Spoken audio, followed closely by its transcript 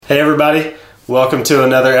Hey everybody, welcome to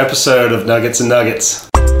another episode of Nuggets and Nuggets.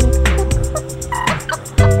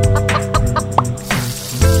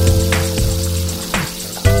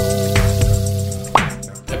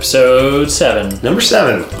 Episode 7. Number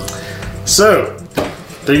 7. So,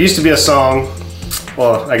 there used to be a song,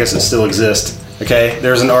 well, I guess it still exists, okay?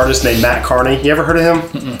 There's an artist named Matt Carney. You ever heard of him?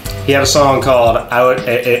 Mm-mm. He had a song called, I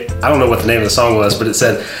don't know what the name of the song was, but it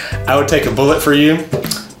said, I would take a bullet for you.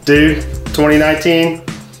 Dude, 2019,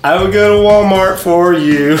 I would go to Walmart for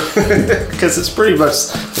you. Because it's pretty much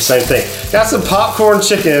the same thing. Got some popcorn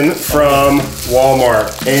chicken from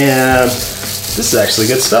Walmart. And this is actually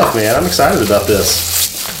good stuff, man. I'm excited about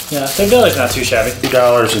this. Yeah, the billy's not too shabby.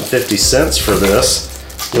 $2.50 for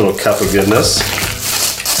this little cup of goodness.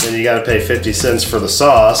 Then you gotta pay 50 cents for the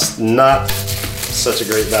sauce. Not such a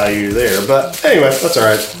great value there. But anyway, that's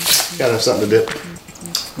alright. Gotta have something to dip.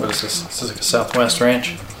 What is this? This is like a Southwest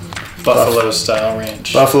ranch? Buffalo style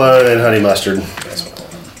ranch. Buffalo and honey mustard. That's what I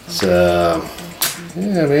want. So,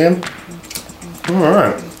 yeah, man.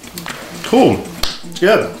 Alright. Cool. It's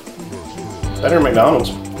good. Better than McDonald's.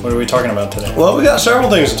 What are we talking about today? Well, we got several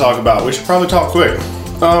things to talk about. We should probably talk quick.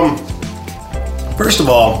 First of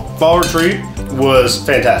all, fall retreat was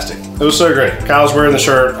fantastic. It was so great. Kyle's wearing the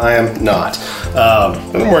shirt. I am not.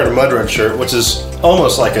 I'm wearing a Mud Red shirt, which is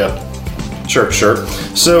almost like a shirt.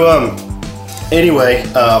 So, anyway,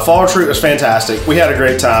 fall retreat was fantastic. We had a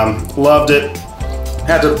great time. Loved it.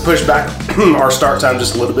 Had to push back our start time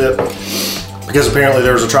just a little bit because apparently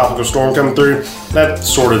there was a tropical storm coming through. That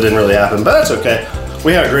sort of didn't really happen, but that's okay.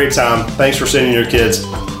 We had a great time. Thanks for sending your kids.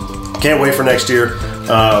 Can't wait for next year.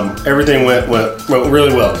 Everything went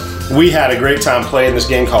really well. We had a great time playing this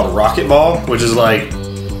game called Racquetball, which is like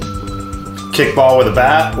kickball with a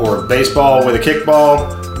bat or baseball with a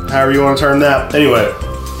kickball, however you want to term that. Anyway,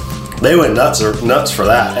 they went nuts for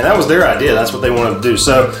that, and that was their idea. That's what they wanted to do.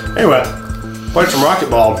 So anyway, played some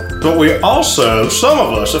racquetball, but we also, some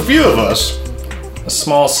of us, a few of us, a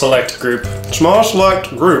small select group,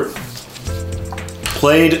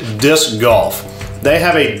 played disc golf. They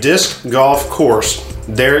have a disc golf course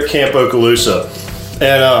there at Camp Okaloosa,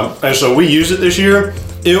 and so we used it this year.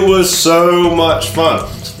 It was so much fun.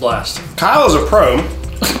 It's a blast. Kyle is a pro.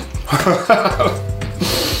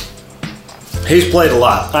 He's played a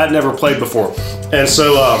lot. I'd never played before. And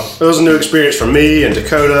so it was a new experience for me and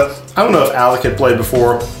Dakota. I don't know if Alec had played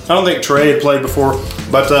before. I don't think Trey had played before.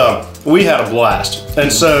 But we had a blast. And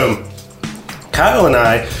so Kyle and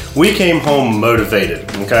I, we came home motivated,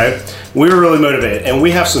 okay? We were really motivated. And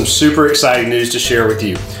we have some super exciting news to share with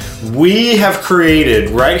you. We have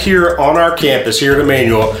created, right here on our campus here at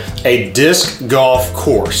Emmanuel, a disc golf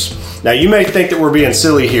course. Now you may think that we're being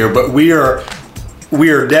silly here, but we are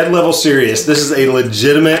dead level serious. This is a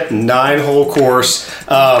legitimate 9-hole course.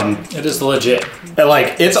 It is legit.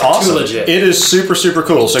 Like, it's awesome. Too legit. It is super, super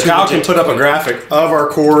cool. So Kyle can put up a graphic of our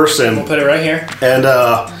course, and we'll put it right here. And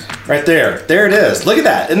right there. There it is. Look at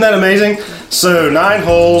that. Isn't that amazing? So 9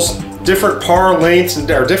 holes, different par lengths,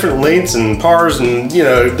 or different lengths and pars, and you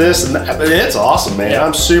know, this and that. It's awesome, man. Yeah.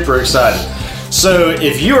 I'm super excited. So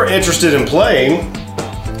if you are interested in playing,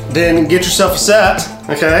 then get yourself a set,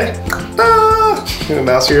 okay?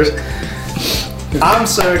 Mouse ears. I'm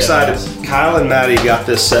so excited. Kyle and Maddie got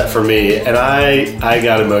this set for me, and I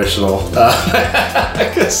got emotional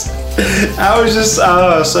because I was just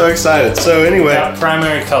so excited. So anyway,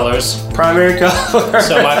 primary colors.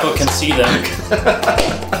 So Michael can see them.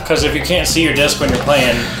 Because if you can't see your disc when you're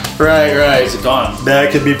playing, right, it's gone.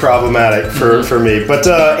 That could be problematic for me. But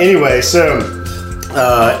anyway, so.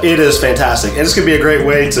 It is fantastic, and it's gonna be a great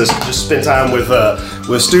way to just spend time with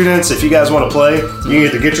students. If you guys want to play, you can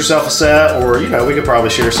either get yourself a set, or we could probably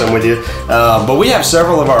share some with you. But we have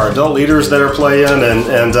several of our adult leaders that are playing,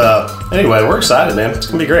 and anyway, we're excited, man. It's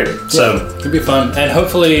gonna be great. So it'll be fun, and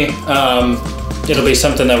hopefully it'll be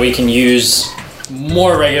something that we can use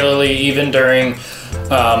more regularly, even during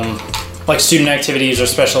like student activities or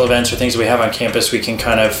special events or things we have on campus. We can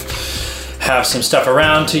kind of have some stuff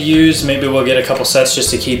around to use. Maybe we'll get a couple sets just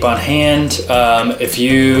to keep on hand. If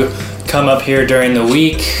you come up here during the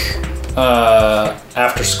week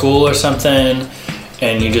after school or something,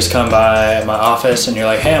 and you just come by my office and you're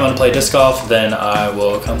like, hey, I'm gonna play disc golf, then I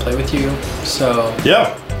will come play with you. So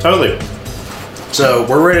yeah, totally. So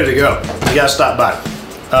we're ready to go. You guys stop by.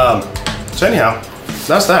 So anyhow,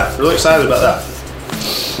 that's that. Really excited about that.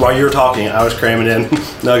 While you were talking, I was cramming in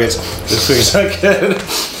nuggets. This food's so good.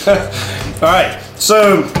 All right,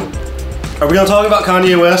 so are we gonna talk about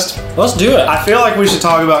Kanye West? Let's do it. I feel like we should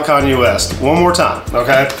talk about Kanye West one more time,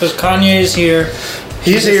 okay? Because Kanye is here.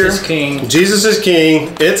 He's here. Jesus is king. Jesus is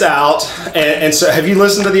king. It's out. And so have you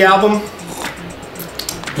listened to the album?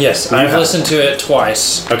 Yes, I've listened to it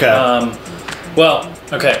twice. Okay.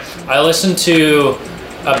 I listened to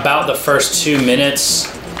about the first 2 minutes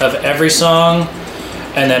of every song,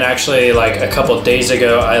 and then actually like a couple days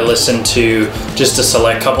ago I listened to just a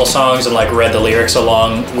select couple songs and like read the lyrics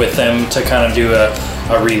along with them to kind of do a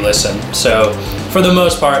re-listen. So for the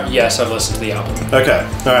most part, yes, I've listened to the album. Okay,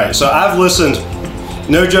 all right. So I've listened,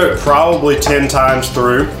 no joke, probably 10 times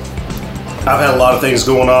through. I've had a lot of things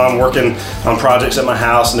going on, working on projects at my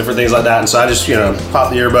house and different things like that, and so I just, pop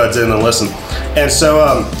the earbuds in and listen. And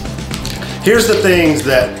so here's the things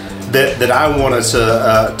that I wanted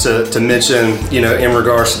to mention, in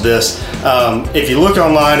regards to this. If you look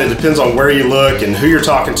online, it depends on where you look and who you're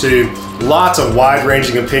talking to. Lots of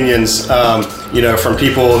wide-ranging opinions, from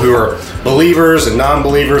people who are believers and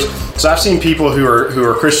non-believers. So I've seen people who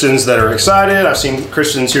are Christians that are excited. I've seen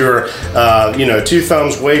Christians who are, 2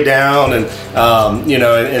 thumbs way down, and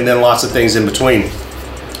and then lots of things in between.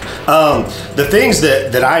 The things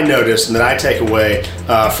that I noticed and that I take away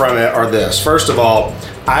from it are this. First of all,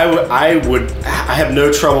 I have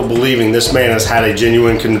no trouble believing this man has had a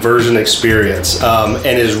genuine conversion experience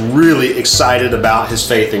and is really excited about his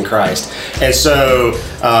faith in Christ. And so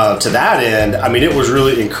to that end, I mean, it was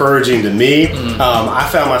really encouraging to me. I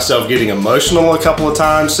found myself getting emotional a couple of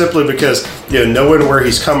times simply because, knowing where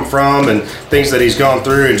he's come from and things that he's gone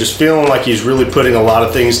through, and just feeling like he's really putting a lot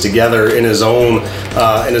of things together in his own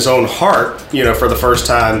heart, for the first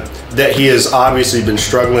time, that he has obviously been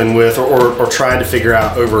struggling with or trying to figure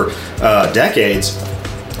out over decades.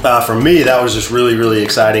 For me, that was just really, really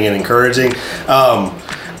exciting and encouraging.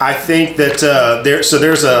 I think that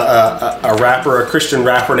there's a rapper, a Christian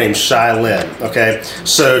rapper named Shai Linne. Okay,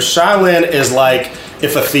 so Shai Linne is like,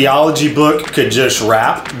 if a theology book could just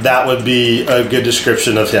rap, that would be a good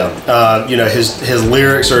description of him. His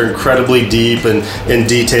lyrics are incredibly deep and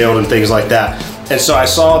detailed and things like that. And so I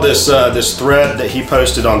saw this thread that he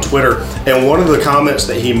posted on Twitter, and one of the comments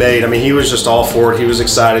that he made, I mean, he was just all for it. He was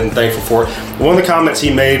excited and thankful for it. One of the comments he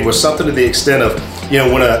made was something to the extent of,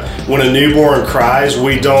 when a newborn cries,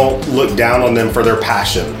 we don't look down on them for their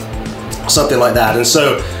passion, something like that. And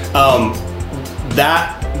so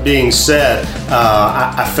that being said,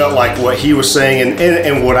 I felt like what he was saying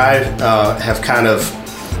and what I have kind of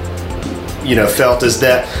felt is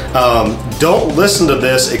that don't listen to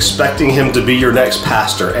this expecting him to be your next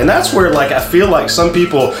pastor. And that's where, like, I feel like some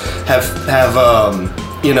people have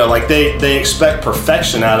they expect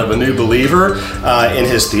perfection out of a new believer in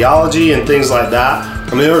his theology and things like that.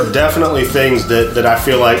 I mean, there are definitely things that I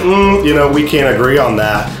feel like, we can't agree on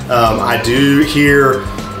that. I do hear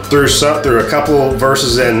through a couple of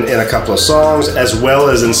verses in a couple of songs, as well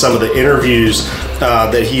as in some of the interviews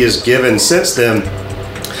that he has given since then,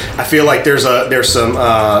 I feel like there's some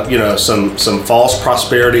false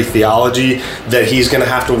prosperity theology that he's going to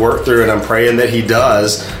have to work through, and I'm praying that he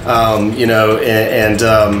does,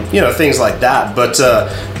 things like that.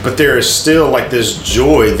 But there is still like this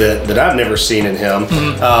joy that I've never seen in him.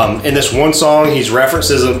 Mm-hmm. In this one song, he's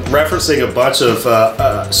referencing a bunch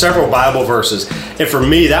of several Bible verses, and for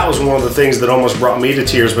me, that was one of the things that almost brought me to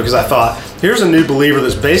tears, because I thought, here's a new believer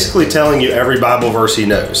that's basically telling you every Bible verse he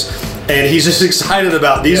knows. And he's just excited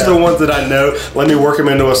about, these are the ones that I know. Let me work them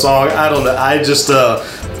into a song. I don't know. I just,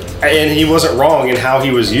 and he wasn't wrong in how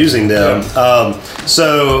he was using them. Yeah.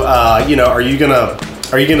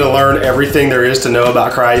 Are you gonna learn everything there is to know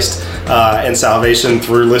about Christ and salvation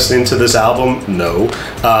through listening to this album? No.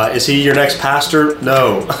 Is he your next pastor?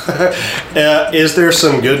 No. Is there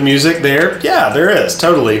some good music there? Yeah, there is,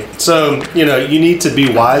 totally. So, you need to be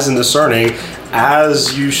wise and discerning,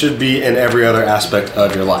 as you should be in every other aspect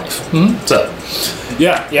of your life. Mm-hmm. So,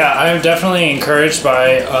 yeah, I'm definitely encouraged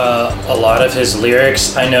by a lot of his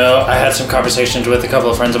lyrics. I know I had some conversations with a couple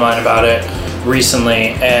of friends of mine about it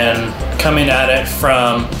recently, and coming at it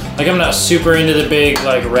from, like, I'm not super into the big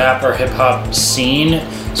like rap or hip hop scene,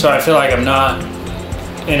 so I feel like I'm not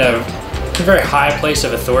in a very high place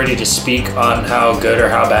of authority to speak on how good or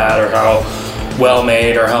how bad or how well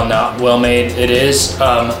made or how not well made it is.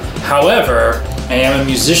 However, I am a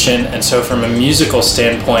musician, and so from a musical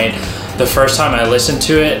standpoint, the first time I listened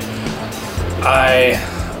to it, I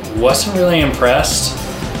wasn't really impressed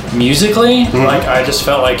musically. Mm-hmm. Like, I just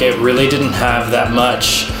felt like it really didn't have that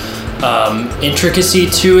much intricacy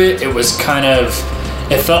to it. It was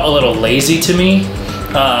it felt a little lazy to me.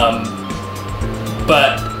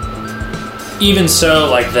 But even so,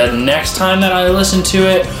 like, the next time that I listened to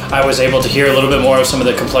it, I was able to hear a little bit more of some of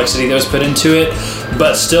the complexity that was put into it.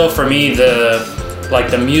 But still, for me, the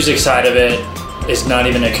music side of it is not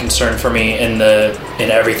even a concern for me in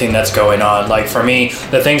everything that's going on. Like, for me,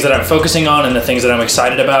 the things that I'm focusing on and the things that I'm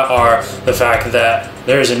excited about are the fact that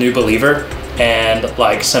there is a new believer, and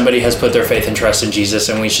like somebody has put their faith and trust in Jesus,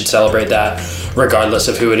 and we should celebrate that regardless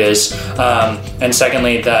of who it is. And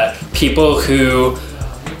secondly, that people who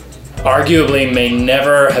arguably may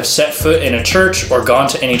never have set foot in a church or gone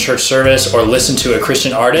to any church service or listened to a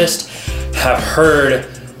Christian artist have heard,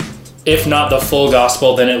 if not the full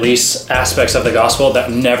gospel, then at least aspects of the gospel that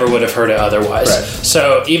never would have heard it otherwise. Right.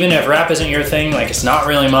 So even if rap isn't your thing, like it's not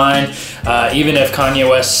really mine, even if Kanye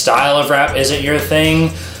West's style of rap isn't your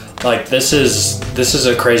thing, like this is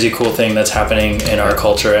a crazy cool thing that's happening in our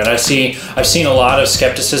culture. And I've seen a lot of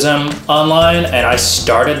skepticism online, and I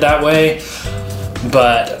started that way,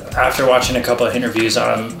 but after watching a couple of interviews,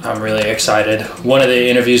 I'm really excited. One of the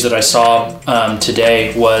interviews that I saw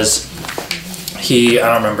today was I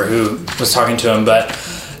don't remember who was talking to him, but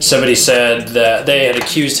somebody said that they had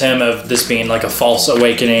accused him of this being like a false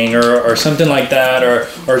awakening or something like that,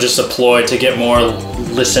 or just a ploy to get more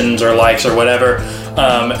listens or likes or whatever.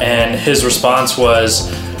 And his response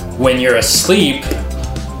was, when you're asleep,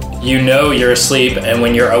 you know you're asleep, and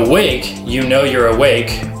when you're awake, you know you're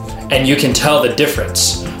awake, and you can tell the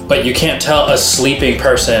difference, but you can't tell a sleeping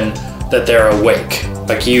person that they're awake.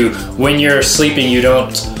 Like when you're sleeping, you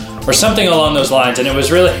don't, or something along those lines. And it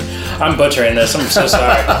was really, I'm butchering this, I'm so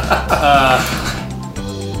sorry.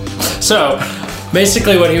 So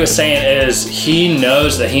basically what he was saying is he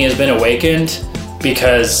knows that he has been awakened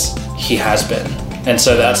because he has been. And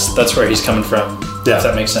so that's where he's coming from. Yeah. If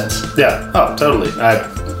that makes sense. Yeah. Oh, totally.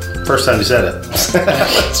 First time you said it.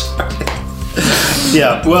 That's right.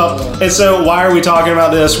 Yeah. Well, and so why are we talking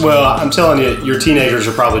about this? Well, I'm telling you, your teenagers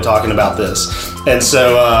are probably talking about this, and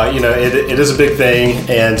so it is a big thing,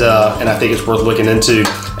 and I think it's worth looking into,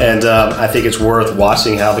 and I think it's worth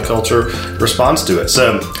watching how the culture responds to it.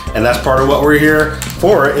 So, and that's part of what we're here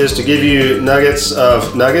for, is to give you nuggets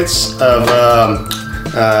of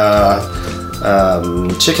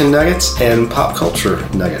chicken nuggets and pop culture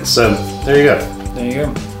nuggets. So there you go. There you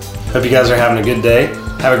go. Hope you guys are having a good day.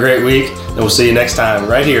 Have a great week, and we'll see you next time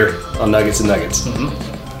right here on Nuggets and Nuggets.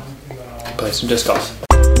 Play some disc golf.